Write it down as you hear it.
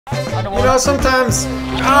You know, sometimes,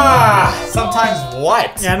 Sometimes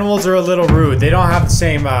what? animals are a little rude. They don't have the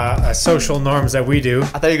same social norms that we do. I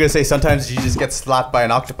thought you were gonna say sometimes you just get slapped by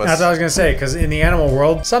an octopus. That's what I was gonna say, because in the animal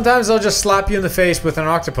world, sometimes they'll just slap you in the face with an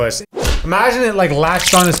octopus. Imagine it like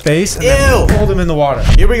latched on his face and then Ew. pulled him in the water.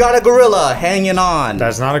 Here we got a gorilla hanging on.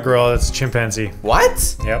 That's not a gorilla, that's a chimpanzee.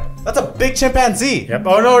 What? Yep. That's a big chimpanzee. Yep.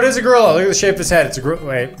 Oh no, it is a gorilla. Look at the shape of his head. It's a gorilla.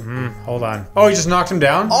 Wait. Hold on. Oh, he just knocked him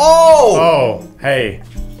down? Oh! Oh, hey.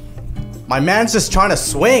 My man's just trying to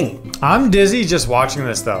swing. I'm dizzy just watching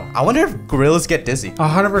this though. I wonder if gorillas get dizzy.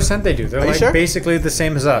 100% they do. They're you like sure? basically the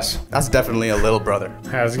same as us. That's definitely a little brother.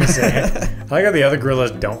 I was gonna say. I like how the other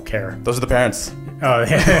gorillas don't care. Those are the parents. Oh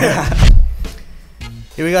yeah.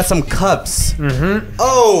 Here we got some cubs.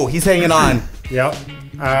 Oh, he's hanging on. Yep.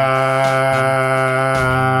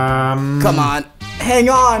 Come on. Hang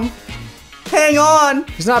on. Hang on.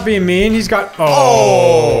 He's not being mean. He's got.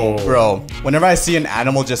 Oh, bro. Whenever I see an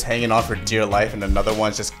animal just hanging on for dear life and another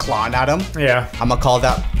one's just clawing at him, Yeah. I'm gonna call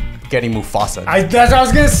that getting Mufasa. That's what I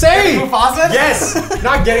was gonna say. Mufasa? Yes.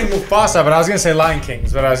 Not getting Mufasa, but I was gonna say Lion King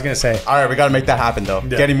is what I was gonna say. All right, we gotta make that happen though.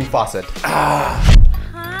 Yeah. Getting Mufasa.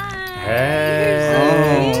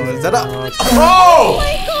 Hey. Oh, is that a? Oh!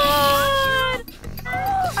 my god!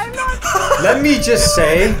 I'm not. Let me just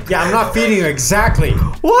say, yeah, I'm not feeding you exactly.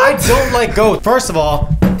 What? I don't like goats. First of all,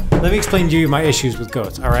 let me explain to you my issues with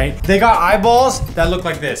goats, all right? They got eyeballs that look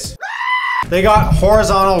like this. They got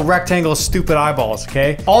horizontal, rectangle, stupid eyeballs,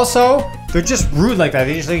 okay? Also, they're just rude like that.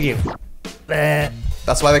 They just look at you. Bleh.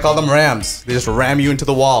 That's why they call them rams. They just ram you into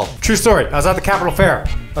the wall. True story. I was at the Capitol Fair.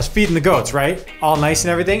 I was feeding the goats, right? All nice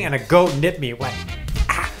and everything, and a goat nipped me. It went,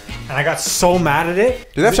 ah. And I got so mad at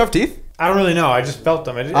it. Do they have sharp teeth? I don't really know. I just felt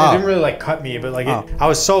them. It didn't really like cut me, but like I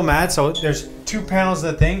was so mad. So there's 2 panels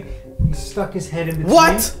of the thing. He stuck his head in between.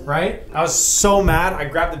 What? Right? I was so mad. I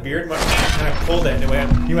grabbed the beard and I pulled it, and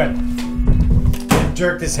he went. And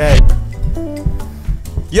jerked his head.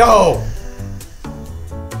 Yo,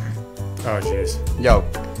 Oh jeez. yo.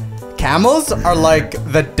 Camels are like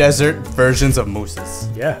the desert versions of mooses.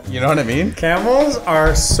 Yeah. You know what I mean? Camels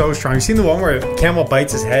are so strong. You seen the one where a camel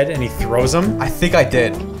bites his head and he throws him? I think I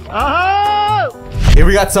did. Here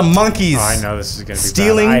we got some monkeys. Oh, I know this is gonna be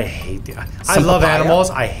Stealing bad. I hate the. I some love papaya? animals.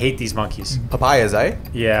 I hate these monkeys. Papayas, eh?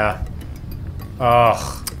 Yeah.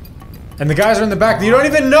 Ugh. And the guys are in the back. You don't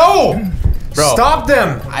even know. Bro. Stop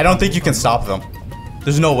them. I don't think you can stop them.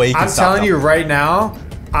 There's no way you can I'm stop telling them. you right now.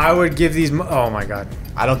 I would give these. Oh my god.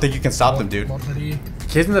 I don't think you can stop them, dude.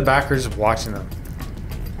 Kids in the back are just watching them.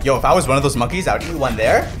 Yo, if I was one of those monkeys, I would eat one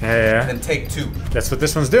there, Yeah. then take 2. That's what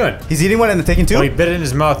this one's doing. He's eating one and then taking 2? Well, he bit it in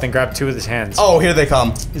his mouth and grabbed 2 with his hands. Oh, here they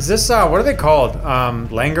come. Is this what are they called?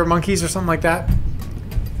 Langer monkeys or something like that?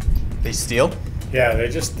 They steal? Yeah, they're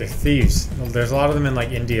thieves. There's a lot of them in like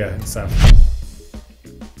India and stuff.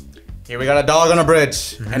 Here we got a dog on a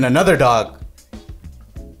bridge. And another dog.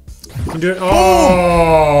 You can do it.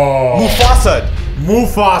 Oh! Mufasa!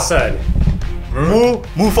 Mufasa.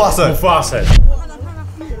 Mufasa! Mufasa.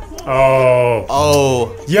 Oh.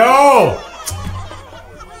 Oh. Yo!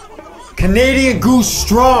 Canadian Goose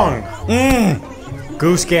strong.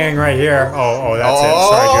 Goose gang right here. Oh, that's it.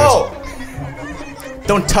 Sorry, Goose.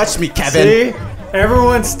 Don't touch me, Kevin. See?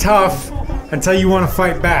 Everyone's tough until you want to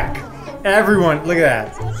fight back. Everyone, look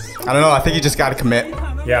at that. I don't know. I think you just gotta commit.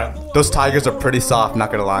 Yeah. Those tigers are pretty soft,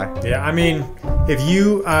 not gonna lie. Yeah, I mean, if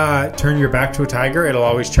you turn your back to a tiger, it'll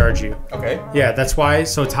always charge you. Okay. Yeah, that's why.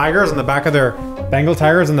 So tigers on the back of their Bengal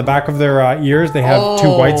tigers on the back of their ears, they have 2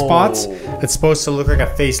 white spots. It's supposed to look like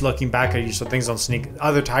a face looking back at you, so things don't sneak.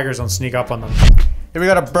 Other tigers don't sneak up on them. Here we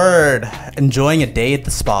got a bird enjoying a day at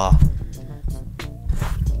the spa.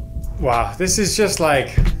 Wow, this is just like.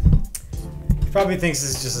 He probably thinks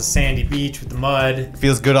this is just a sandy beach with the mud.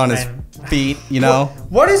 Feels good on his And- feet, you know?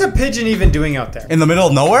 What is a pigeon even doing out there? In the middle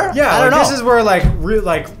of nowhere? Yeah, I don't know. This is where like real,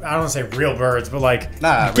 like I don't want to say real birds, but like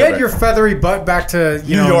Nah, real get birds. your feathery butt back to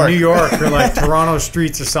New York. New York or like Toronto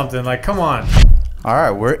streets or something. Like, come on. All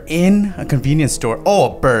right, we're in a convenience store. Oh,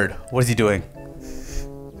 a bird. What is he doing?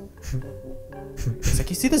 It's like,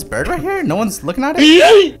 you see this bird right here? No one's looking at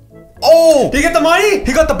it? Oh! Did you get the money?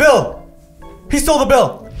 He got the bill! He stole the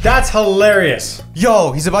bill! That's hilarious.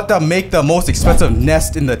 Yo, he's about to make the most expensive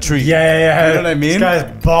nest in the tree. Yeah. You know what I mean? This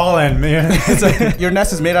guy's balling, man. It's like, your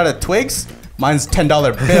nest is made out of twigs? Mine's $10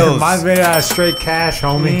 bills. Mine's made out of straight cash,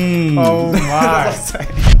 homie. Oh my.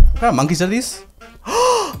 What kind of monkeys are these?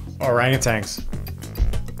 Orangutans.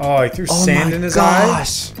 Oh, he threw Oh sand my in his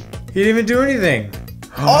gosh. eye. He didn't even do anything.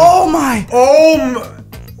 Oh my!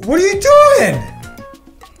 What are you doing?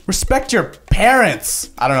 Respect your parents.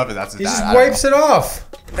 I don't know if that's his He dad. just I don't wipes it off.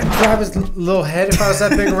 I'd grab his little head if I was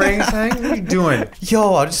that big orangutan. What are you doing?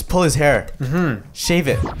 Yo, I'll just pull his hair. Shave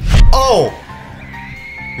it. Oh!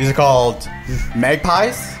 These are called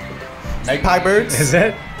magpies? Magpie birds? Is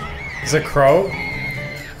it? Is it crow?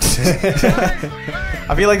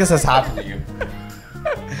 I feel like this has happened to you.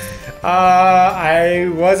 I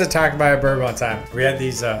was attacked by a bird one time. We had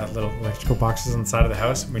these little electrical boxes on the side of the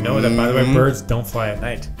house. We know that, by the way, birds don't fly at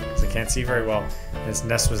night because they can't see very well. And his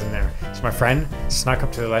nest was in there. So my friend snuck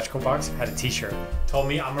up to the electrical box, had a t-shirt. Told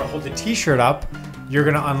me, I'm gonna hold the t-shirt up. You're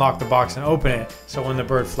gonna unlock the box and open it. So when the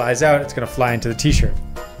bird flies out, it's gonna fly into the t-shirt.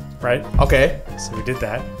 Right? Okay. So we did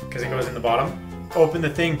that because it goes in the bottom. Open the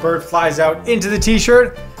thing, bird flies out into the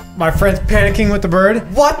t-shirt. My friend's panicking with the bird.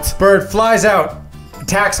 What? Bird flies out,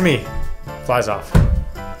 attacks me, flies off.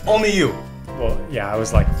 Only you. Well, yeah, I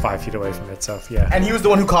was like 5 feet away from it, so yeah. And he was the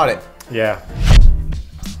one who caught it. Yeah.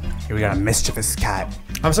 Here we got a mischievous cat.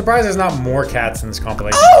 I'm surprised there's not more cats in this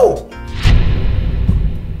compilation. Oh!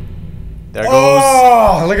 There goes.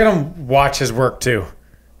 Oh, look at him watch his work too.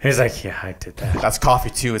 He's like, yeah, I did that. That's coffee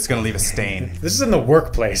too. It's gonna leave a stain. This is in the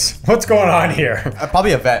workplace. What's going on here?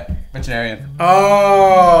 Probably a veterinarian.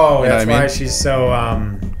 Oh, You know that's what I mean? why she's so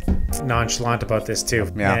nonchalant about this too.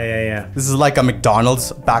 Yeah. This is like a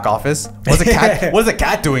McDonald's back office. What's a cat? What is a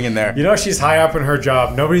cat doing in there? You know she's high up in her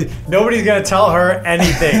job. Nobody's gonna tell her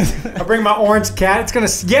anything. I bring my orange cat. It's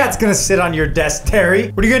gonna sit on your desk, Terry.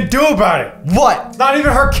 What are you gonna do about it? What? It's not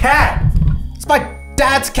even her cat. It's my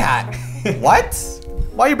dad's cat. What?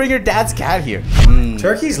 Why you bring your dad's cat here?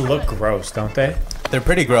 Turkeys look gross, don't they? They're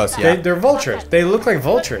pretty gross, yeah. They're vultures. They look like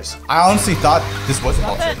vultures. I honestly thought this was a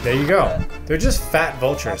vulture. There you go. They're just fat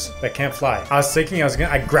vultures that can't fly. I was thinking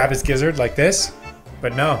I'd grab his gizzard like this,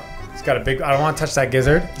 but no. He's got a big. I don't want to touch that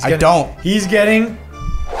gizzard. He's getting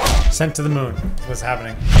sent to the moon. That's what's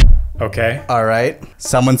happening. Okay. All right.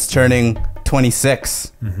 Someone's turning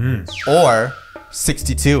 26 or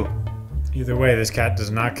 62. Either way, this cat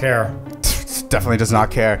does not care. Definitely does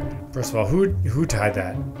not care. First of all, who tied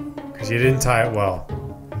that? Because you didn't tie it well.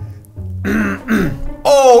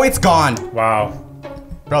 Oh, it's gone. Wow.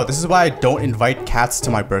 Bro, this is why I don't invite cats to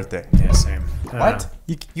my birthday. Yeah, same. What?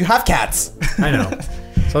 You have cats. I know.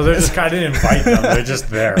 So they're just, I didn't invite them. They're just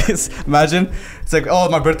there. Imagine, it's like, oh,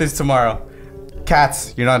 my birthday's tomorrow.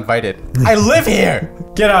 Cats, you're not invited. I live here.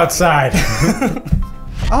 Get outside.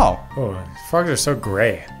 Oh. Oh, frogs are so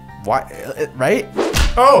gray. Why? Right?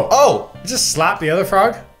 Oh! You just slapped the other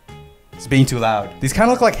frog? It's being too loud. These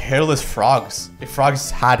kind of look like hairless frogs. If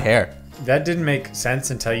frogs had hair. That didn't make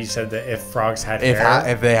sense until you said that if frogs had hair.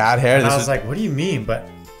 If they had hair, and I was like, what do you mean? But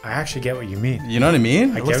I actually get what you mean. You know what I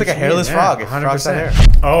mean? It looks like a hairless frog. If frogs had hair.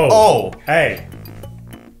 Oh. Hey.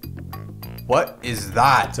 What is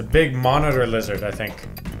that? It's a big monitor lizard, I think.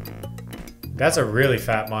 That's a really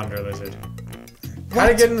fat monitor lizard.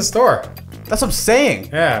 How'd it get in the store? That's what I'm saying.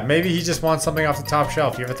 Yeah, maybe he just wants something off the top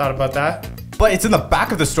shelf. You ever thought about that? But it's in the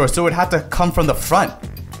back of the store, so it had to come from the front.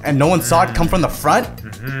 And no one saw it come from the front?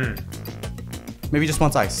 Maybe he just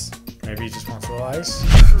wants ice. Maybe he just wants a little ice.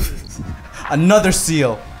 Another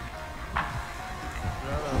seal.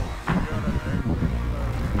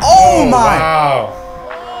 Oh my! Wow.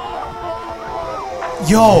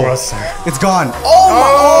 Yo, Gross. it's gone.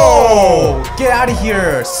 Oh! Get out of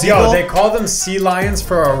here, seagull. Yo, they call them sea lions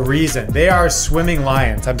for a reason. They are swimming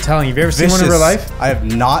lions. I'm telling you. Have you ever seen one in real life? I have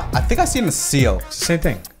not. I think I've seen a seal. It's the same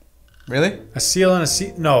thing. Really? A seal and a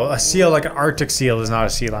sea. No, a seal like an Arctic seal is not a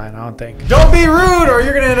sea lion. I don't think. Don't be rude, or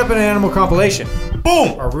you're gonna end up in an animal compilation.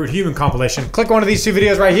 Boom! Or rude human compilation. Click one of these two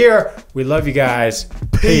videos right here. We love you guys.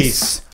 Peace.